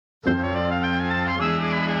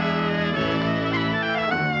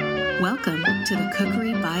Welcome to the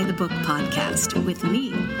Cookery by the Book podcast with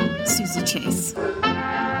me, Susie Chase.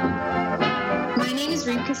 My name is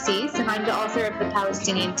Reem Kassis, and I'm the author of The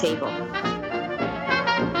Palestinian Table.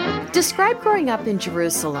 Describe growing up in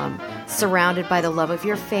Jerusalem, surrounded by the love of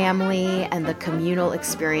your family and the communal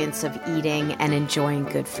experience of eating and enjoying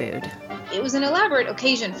good food. It was an elaborate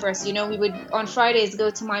occasion for us. You know, we would on Fridays go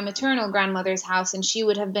to my maternal grandmother's house, and she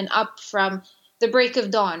would have been up from the break of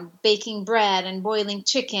dawn, baking bread and boiling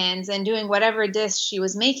chickens and doing whatever dish she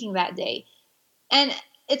was making that day. And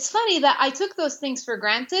it's funny that I took those things for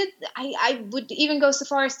granted. I would even go so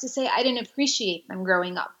far as to say I didn't appreciate them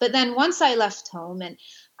growing up. But then once I left home and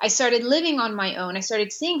I started living on my own, I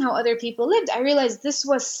started seeing how other people lived, I realized this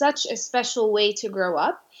was such a special way to grow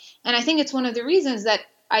up. And I think it's one of the reasons that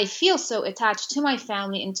I feel so attached to my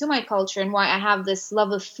family and to my culture, and why I have this love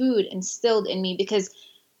of food instilled in me, because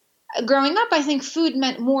growing up, I think food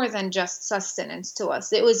meant more than just sustenance to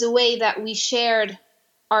us. It was a way that we shared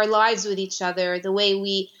our lives with each other, the way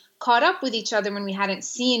we caught up with each other when we hadn't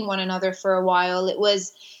seen one another for a while. It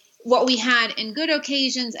was what we had in good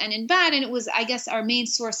occasions and in bad, and it was, I guess, our main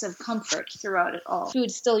source of comfort throughout it all. Food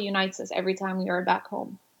still unites us every time we are back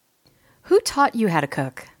home. Who taught you how to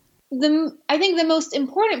cook? I think the most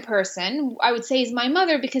important person, I would say, is my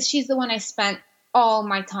mother, because she's the one I spent all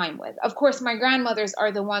my time with. Of course, my grandmothers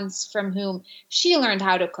are the ones from whom she learned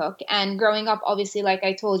how to cook. And growing up, obviously, like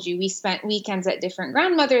I told you, we spent weekends at different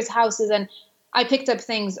grandmothers' houses, and I picked up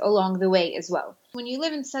things along the way as well. When you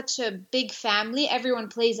live in such a big family, everyone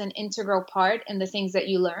plays an integral part in the things that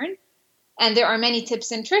you learn. And there are many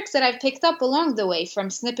tips and tricks that I've picked up along the way, from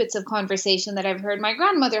snippets of conversation that I've heard my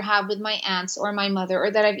grandmother have with my aunts or my mother,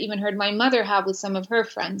 or that I've even heard my mother have with some of her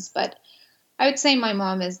friends. But I would say my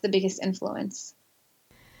mom is the biggest influence.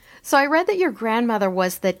 So I read that your grandmother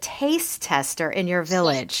was the taste tester in your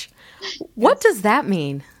village. What does that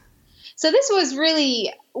mean? So this was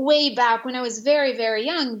really way back when I was very, very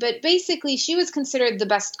young, but basically she was considered the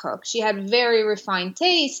best cook. She had very refined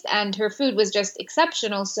taste, and her food was just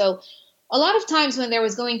exceptional. So a lot of times when there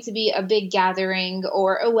was going to be a big gathering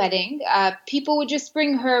or a wedding, people would just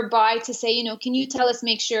bring her by to say, you know, can you tell us,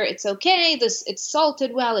 make sure it's okay, it's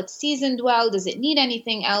salted well, it's seasoned well, does it need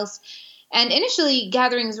anything else? And initially,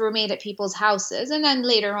 gatherings were made at people's houses, and then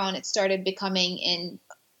later on it started becoming in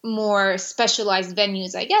more specialized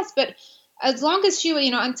venues, I guess. But as long as she,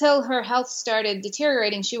 until her health started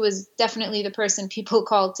deteriorating, she was definitely the person people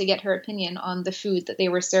called to get her opinion on the food that they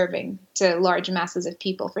were serving to large masses of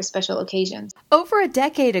people for special occasions. Over a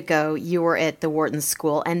decade ago, you were at the Wharton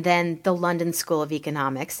School and then the London School of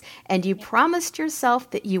Economics, and you promised yourself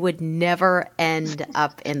that you would never end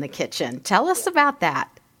up in the kitchen. Tell us about that.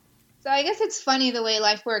 So I guess it's funny the way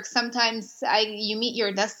life works. Sometimes you meet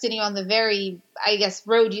your destiny on the very,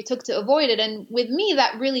 road you took to avoid it. And with me,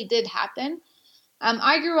 that really did happen.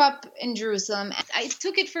 I grew up in Jerusalem. I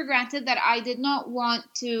took it for granted that I did not want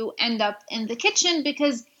to end up in the kitchen,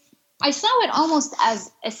 because I saw it almost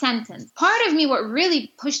as a sentence. Part of me, what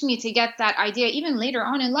really pushed me to get that idea even later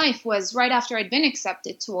on in life, was right after I'd been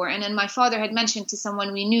accepted to Wharton, and my father had mentioned to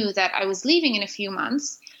someone we knew that I was leaving in a few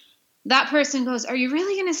months. That person goes, "Are you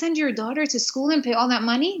really going to send your daughter to school and pay all that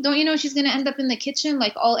money? Don't you know she's going to end up in the kitchen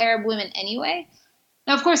like all Arab women anyway?"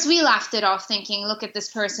 Now, of course, we laughed it off, thinking, look at this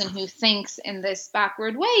person who thinks in this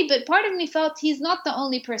backward way. But part of me felt he's not the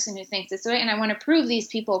only person who thinks this way, and I want to prove these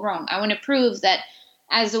people wrong. I want to prove that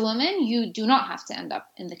as a woman, you do not have to end up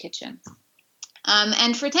in the kitchen.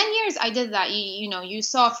 And for 10 years, I did that. You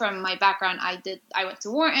saw from my background, I went to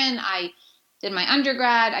Wharton, I did my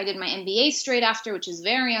undergrad, I did my MBA straight after, which is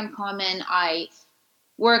very uncommon. I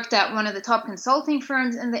worked at one of the top consulting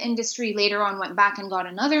firms in the industry. Later on, went back and got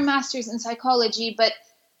another master's in psychology. But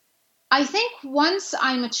I think once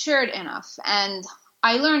I matured enough and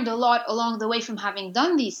I learned a lot along the way from having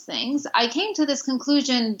done these things, I came to this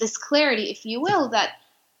conclusion, this clarity, if you will, that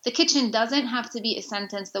the kitchen doesn't have to be a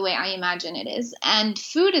sentence the way I imagine it is. And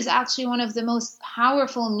food is actually one of the most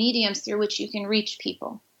powerful mediums through which you can reach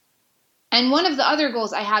people. And one of the other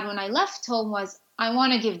goals I had when I left home was, I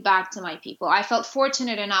want to give back to my people. I felt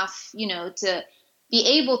fortunate enough, to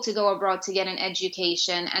be able to go abroad to get an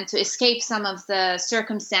education and to escape some of the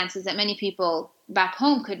circumstances that many people back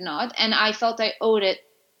home could not. And I felt I owed it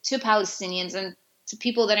to Palestinians and to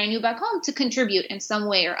people that I knew back home to contribute in some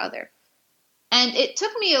way or other. And it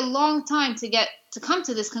took me a long time to come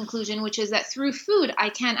to this conclusion, which is that through food, I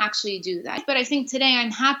can actually do that. But I think today I'm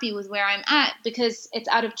happy with where I'm at, because it's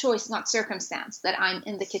out of choice, not circumstance, that I'm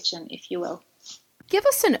in the kitchen, if you will. Give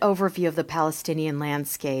us an overview of the Palestinian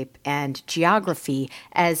landscape and geography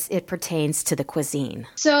as it pertains to the cuisine.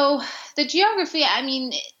 So the geography, I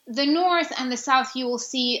mean, the north and the south, you will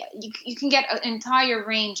see, you can get an entire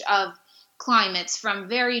range of climates, from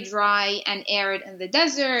very dry and arid in the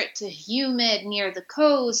desert to humid near the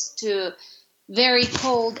coast to very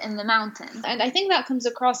cold in the mountains. And I think that comes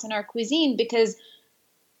across in our cuisine because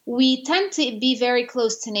we tend to be very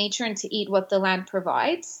close to nature and to eat what the land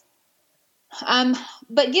provides.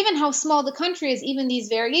 But given how small the country is, even these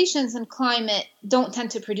variations in climate don't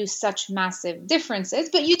tend to produce such massive differences.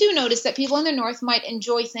 But you do notice that people in the north might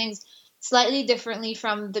enjoy things slightly differently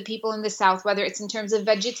from the people in the south, whether it's in terms of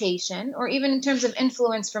vegetation or even in terms of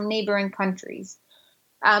influence from neighboring countries.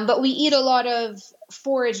 But we eat a lot of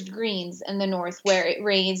foraged greens in the north where it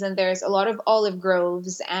rains and there's a lot of olive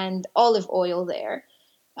groves and olive oil there.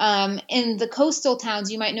 In the coastal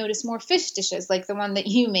towns, you might notice more fish dishes like the one that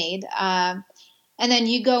you made. And then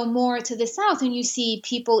you go more to the south and you see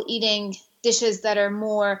people eating dishes that are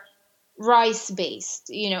more rice-based.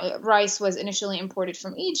 You know, rice was initially imported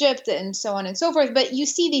from Egypt and so on and so forth. But you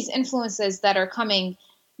see these influences that are coming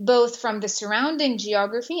both from the surrounding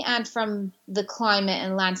geography and from the climate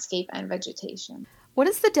and landscape and vegetation. What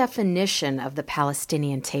is the definition of the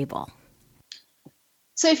Palestinian table?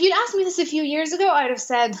 So if you'd asked me this a few years ago, I'd have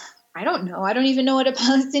said, I don't know. I don't even know what a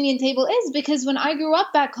Palestinian table is, because when I grew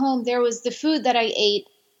up back home, there was the food that I ate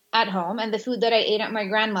at home and the food that I ate at my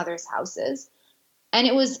grandmother's houses. And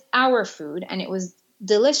it was our food and it was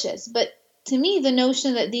delicious. But to me, the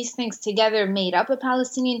notion that these things together made up a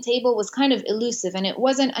Palestinian table was kind of elusive. And it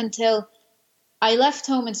wasn't until I left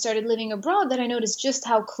home and started living abroad that I noticed just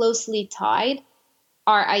how closely tied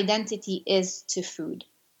our identity is to food.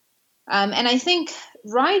 And I think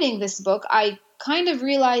writing this book, I kind of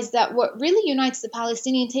realized that what really unites the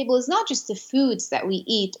Palestinian table is not just the foods that we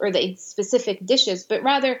eat or the specific dishes, but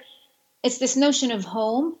rather it's this notion of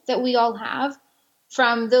home that we all have,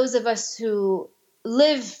 from those of us who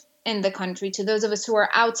live in the country to those of us who are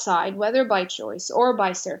outside, whether by choice or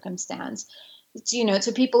by circumstance,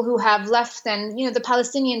 to people who have left, and, the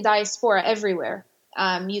Palestinian diaspora everywhere,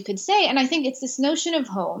 you could say. And I think it's this notion of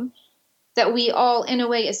home that we all, in a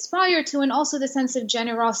way, aspire to, and also the sense of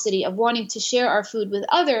generosity, of wanting to share our food with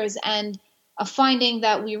others, and of finding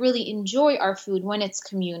that we really enjoy our food when it's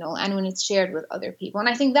communal and when it's shared with other people. And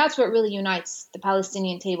I think that's what really unites the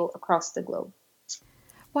Palestinian table across the globe.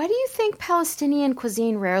 Why do you think Palestinian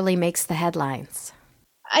cuisine rarely makes the headlines?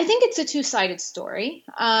 I think it's a two-sided story.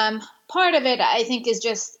 Part of it, I think, is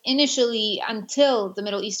just initially, until the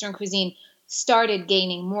Middle Eastern cuisine started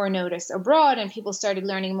gaining more notice abroad and people started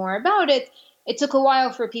learning more about it, it took a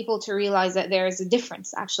while for people to realize that there is a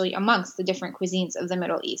difference actually amongst the different cuisines of the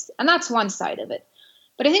Middle East. And that's one side of it.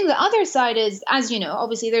 But I think the other side is, as you know,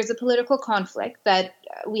 obviously there's a political conflict that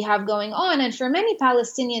we have going on. And for many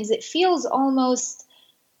Palestinians, it feels almost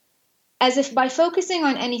as if by focusing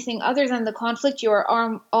on anything other than the conflict, you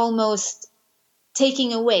are almost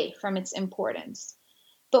taking away from its importance.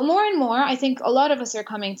 But more and more, I think a lot of us are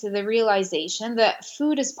coming to the realization that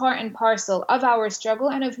food is part and parcel of our struggle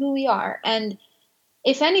and of who we are. And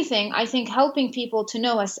if anything, I think helping people to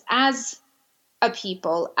know us as a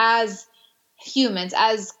people, as humans,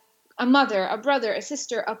 as a mother, a brother, a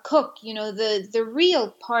sister, a cook, the real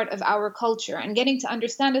part of our culture, and getting to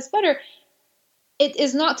understand us better, it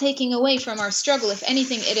is not taking away from our struggle. If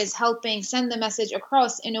anything, it is helping send the message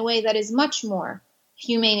across in a way that is much more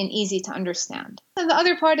humane and easy to understand. And the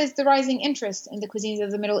other part is the rising interest in the cuisines of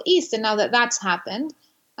the Middle East. And now that that's happened,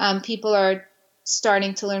 people are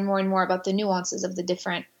starting to learn more and more about the nuances of the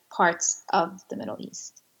different parts of the Middle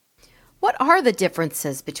East. What are the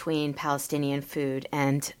differences between Palestinian food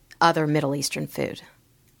and other Middle Eastern food?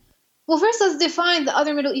 Well, first let's define the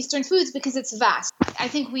other Middle Eastern foods, because it's vast. I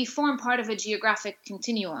think we form part of a geographic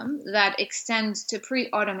continuum that extends to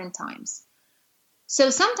pre-Ottoman times. So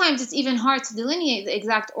sometimes it's even hard to delineate the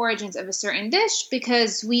exact origins of a certain dish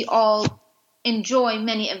because we all enjoy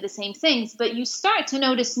many of the same things, but you start to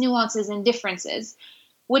notice nuances and differences,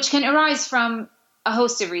 which can arise from a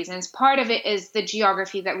host of reasons. Part of it is the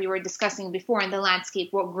geography that we were discussing before, in the landscape,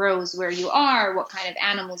 what grows where you are, what kind of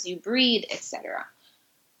animals you breed, etc.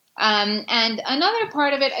 And another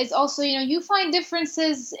part of it is also, you find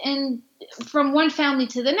differences from one family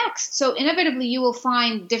to the next. So inevitably you will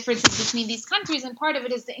find differences between these countries, and part of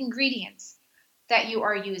it is the ingredients that you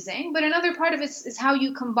are using. But another part of it is how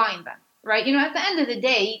you combine them, right? At the end of the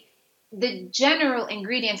day, the general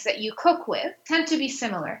ingredients that you cook with tend to be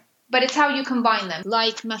similar, but it's how you combine them.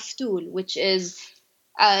 Like maftoul, which is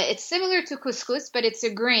It's similar to couscous, but it's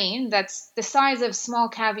a grain that's the size of small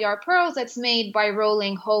caviar pearls that's made by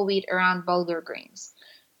rolling whole wheat around bulgur grains.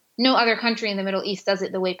 No other country in the Middle East does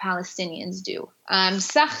it the way Palestinians do.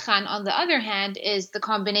 Sakhan, on the other hand, is the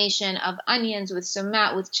combination of onions with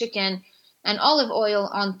sumat, with chicken, and olive oil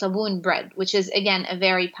on taboon bread, which is, again, a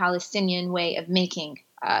very Palestinian way of making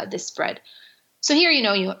this bread. So here,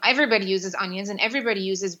 everybody uses onions and everybody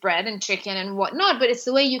uses bread and chicken and whatnot, but it's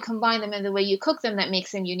the way you combine them and the way you cook them that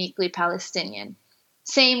makes them uniquely Palestinian.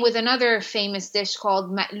 Same with another famous dish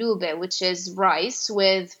called ma'loube, which is rice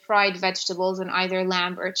with fried vegetables and either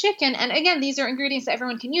lamb or chicken. And again, these are ingredients that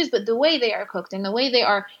everyone can use, but the way they are cooked and the way they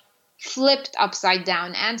are flipped upside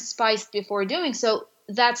down and spiced before doing so,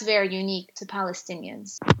 that's very unique to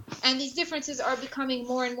Palestinians. And these differences are becoming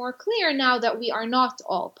more and more clear now that we are not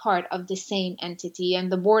all part of the same entity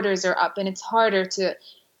and the borders are up and it's harder to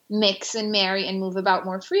mix and marry and move about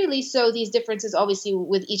more freely. So these differences obviously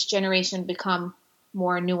with each generation become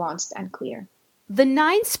more nuanced and clear. The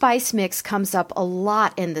 9-spice mix comes up a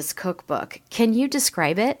lot in this cookbook. Can you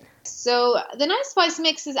describe it? So the 9-spice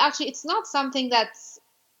mix is actually, it's not something that's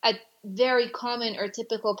a very common or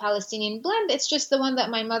typical Palestinian blend. It's just the one that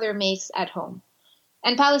my mother makes at home.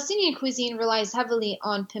 And Palestinian cuisine relies heavily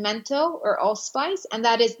on pimento or allspice, and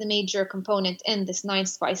that is the major component in this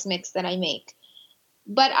 9-spice mix that I make.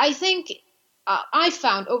 But I think I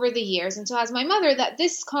found over the years, and so has my mother, that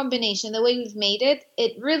this combination, the way we've made it,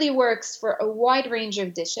 it really works for a wide range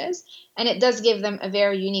of dishes, and it does give them a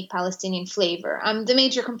very unique Palestinian flavor. The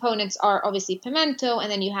major components are obviously pimento, and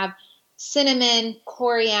then you have cinnamon,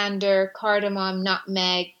 coriander, cardamom,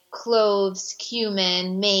 nutmeg, cloves,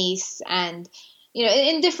 cumin, mace, and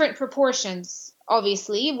in different proportions,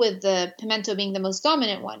 obviously, with the pimento being the most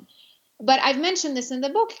dominant one. But I've mentioned this in the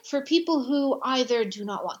book for people who either do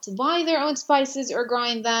not want to buy their own spices or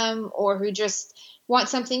grind them, or who just want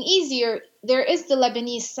something easier. There is the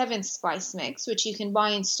Lebanese 7-spice mix, which you can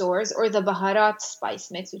buy in stores, or the Baharat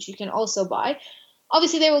spice mix, which you can also buy.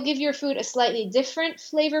 Obviously, they will give your food a slightly different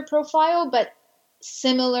flavor profile, but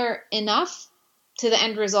similar enough to the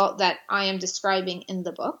end result that I am describing in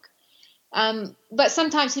the book. But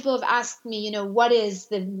sometimes people have asked me, what is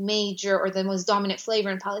the major or the most dominant flavor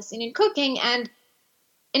in Palestinian cooking? And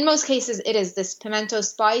in most cases, it is this pimento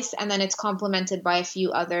spice, and then it's complemented by a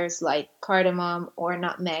few others like cardamom or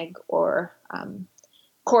nutmeg or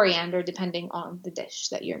coriander, depending on the dish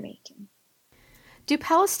that you're making. Do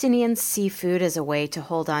Palestinians see food as a way to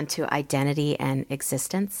hold on to identity and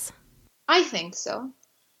existence? I think so.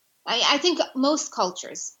 I think most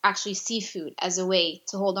cultures actually see food as a way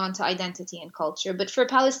to hold on to identity and culture. But for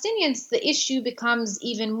Palestinians, the issue becomes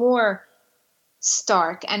even more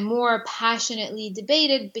stark and more passionately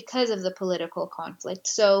debated because of the political conflict.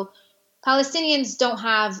 So Palestinians don't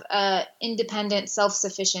have an independent,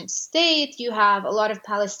 self-sufficient state. You have a lot of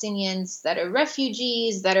Palestinians that are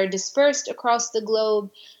refugees, that are dispersed across the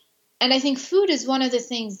globe. And I think food is one of the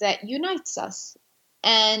things that unites us.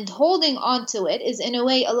 And holding on to it is in a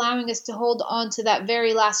way allowing us to hold on to that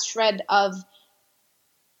very last shred of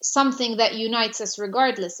something that unites us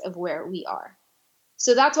regardless of where we are.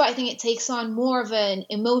 So that's why I think it takes on more of an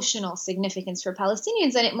emotional significance for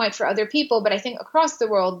Palestinians than it might for other people. But I think across the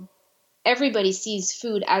world, everybody sees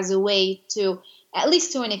food as a way to, at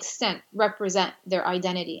least to an extent, represent their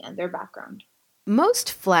identity and their background.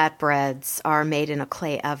 Most flatbreads are made in a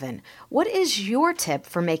clay oven. What is your tip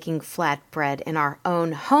for making flatbread in our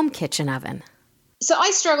own home kitchen oven? So I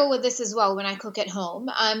struggle with this as well when I cook at home,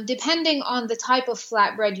 depending on the type of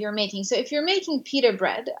flatbread you're making. So if you're making pita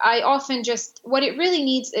bread, I often what it really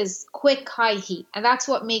needs is quick, high heat. And that's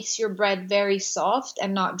what makes your bread very soft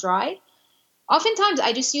and not dry. Oftentimes,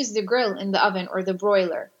 I just use the grill in the oven or the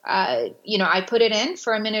broiler. I put it in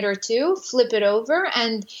for a minute or two, flip it over,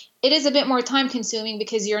 and it is a bit more time consuming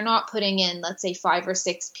because you're not putting in, let's say, 5 or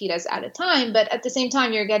 6 pitas at a time, but at the same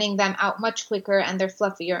time, you're getting them out much quicker and they're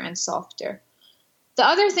fluffier and softer. The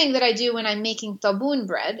other thing that I do when I'm making taboon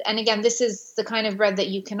bread, and again, this is the kind of bread that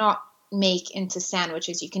you cannot make into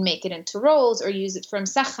sandwiches. You can make it into rolls or use it from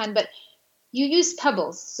sakhan, but you use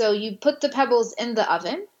pebbles. So you put the pebbles in the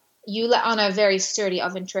oven. You let on a very sturdy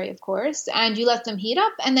oven tray, of course, and you let them heat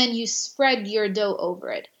up, and then you spread your dough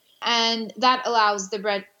over it. And that allows the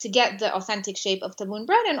bread to get the authentic shape of taboon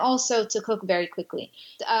bread and also to cook very quickly.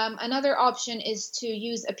 Another option is to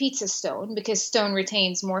use a pizza stone because stone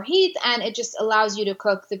retains more heat, and it just allows you to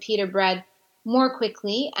cook the pita bread more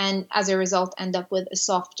quickly and as a result end up with a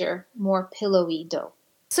softer, more pillowy dough.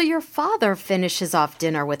 So your father finishes off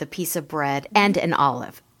dinner with a piece of bread and an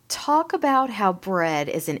olive. Talk about how bread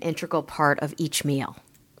is an integral part of each meal.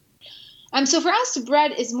 So for us,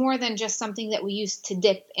 bread is more than just something that we use to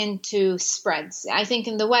dip into spreads. I think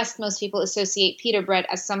in the West, most people associate pita bread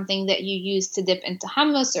as something that you use to dip into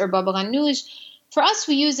hummus or baba ganoush. For us,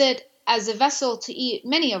 we use it as a vessel to eat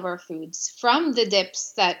many of our foods, from the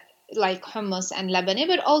dips that like hummus and labane,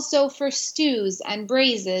 but also for stews and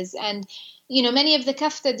braises and many of the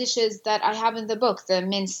kafta dishes that I have in the book, the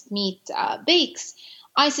minced meat bakes.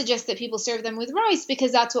 I suggest that people serve them with rice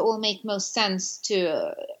because that's what will make most sense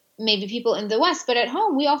to maybe people in the West, but at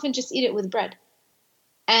home we often just eat it with bread.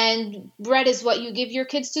 And bread is what you give your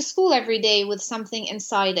kids to school every day with something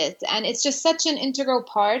inside it. And it's just such an integral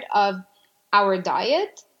part of our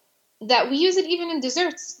diet that we use it even in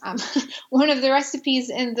desserts. One of the recipes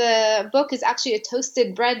in the book is actually a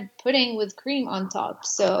toasted bread pudding with cream on top.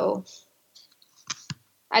 So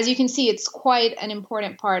as you can see, it's quite an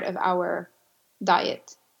important part of our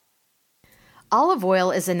diet. Olive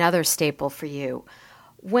oil is another staple for you.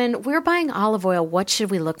 When we're buying olive oil, what should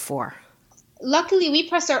we look for? Luckily, we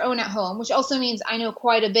press our own at home, which also means I know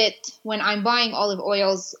quite a bit when I'm buying olive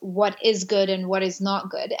oils what is good and what is not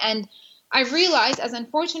good. And I've realized, as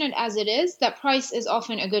unfortunate as it is, that price is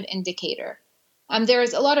often a good indicator. There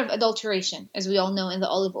is a lot of adulteration, as we all know, in the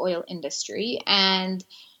olive oil industry. And,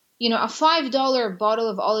 a $5 bottle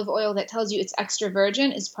of olive oil that tells you it's extra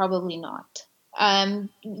virgin is probably not.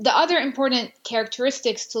 The other important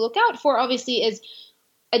characteristics to look out for, obviously, is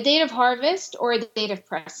a date of harvest or a date of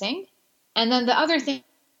pressing. And then the other thing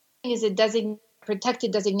is a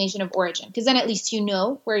protected designation of origin, because then at least you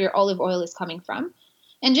know where your olive oil is coming from.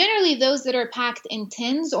 And generally, those that are packed in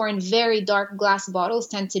tins or in very dark glass bottles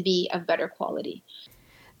tend to be of better quality.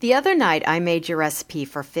 The other night, I made your recipe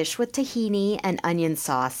for fish with tahini and onion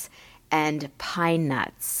sauce and pine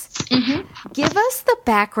nuts. Mm-hmm. Give us the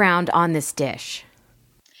background on this dish.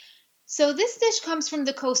 So this dish comes from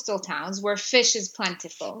the coastal towns where fish is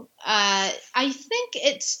plentiful. I think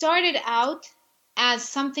it started out as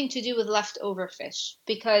something to do with leftover fish,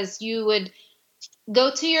 because you would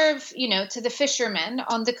go to to the fishermen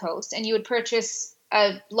on the coast and you would purchase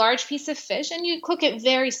a large piece of fish and you cook it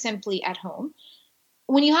very simply at home.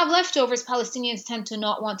 When you have leftovers, Palestinians tend to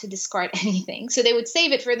not want to discard anything. So they would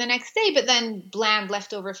save it for the next day, but then bland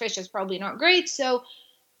leftover fish is probably not great. So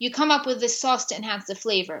you come up with this sauce to enhance the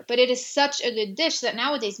flavor. But it is such a good dish that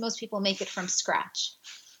nowadays most people make it from scratch.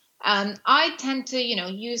 I tend to,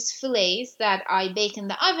 use fillets that I bake in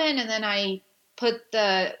the oven, and then I put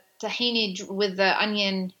the tahini with the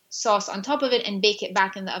onion sauce on top of it and bake it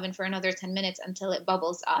back in the oven for another 10 minutes until it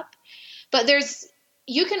bubbles up. But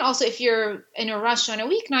you can also, if you're in a rush on a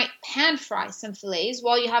weeknight, pan fry some fillets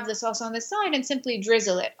while you have the sauce on the side and simply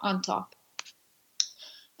drizzle it on top.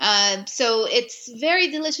 So it's very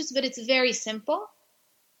delicious, but it's very simple.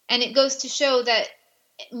 And it goes to show that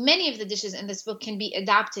many of the dishes in this book can be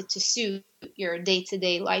adapted to suit your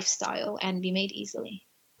day-to-day lifestyle and be made easily.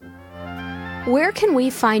 Where can we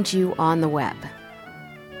find you on the web?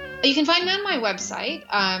 You can find me on my website,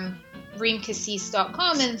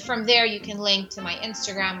 reemkassis.com, and from there you can link to my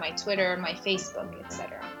Instagram, my Twitter, my Facebook,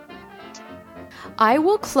 etc. I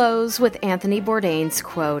will close with Anthony Bourdain's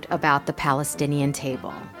quote about the Palestinian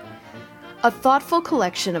table. A thoughtful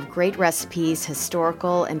collection of great recipes,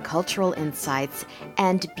 historical and cultural insights,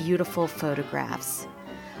 and beautiful photographs.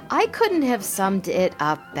 I couldn't have summed it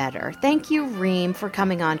up better. Thank you, Reem, for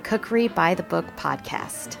coming on Cookery by the Book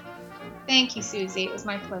podcast. Thank you, Susie. It was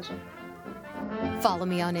my pleasure. Follow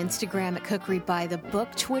me on Instagram at Cookery by the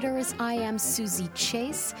Book. Twitter is I am Susie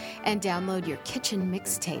Chase. And download your kitchen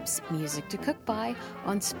mixtapes, Music to Cook By,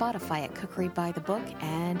 on Spotify at Cookery by the Book.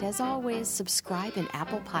 And as always, subscribe in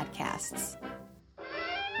Apple Podcasts.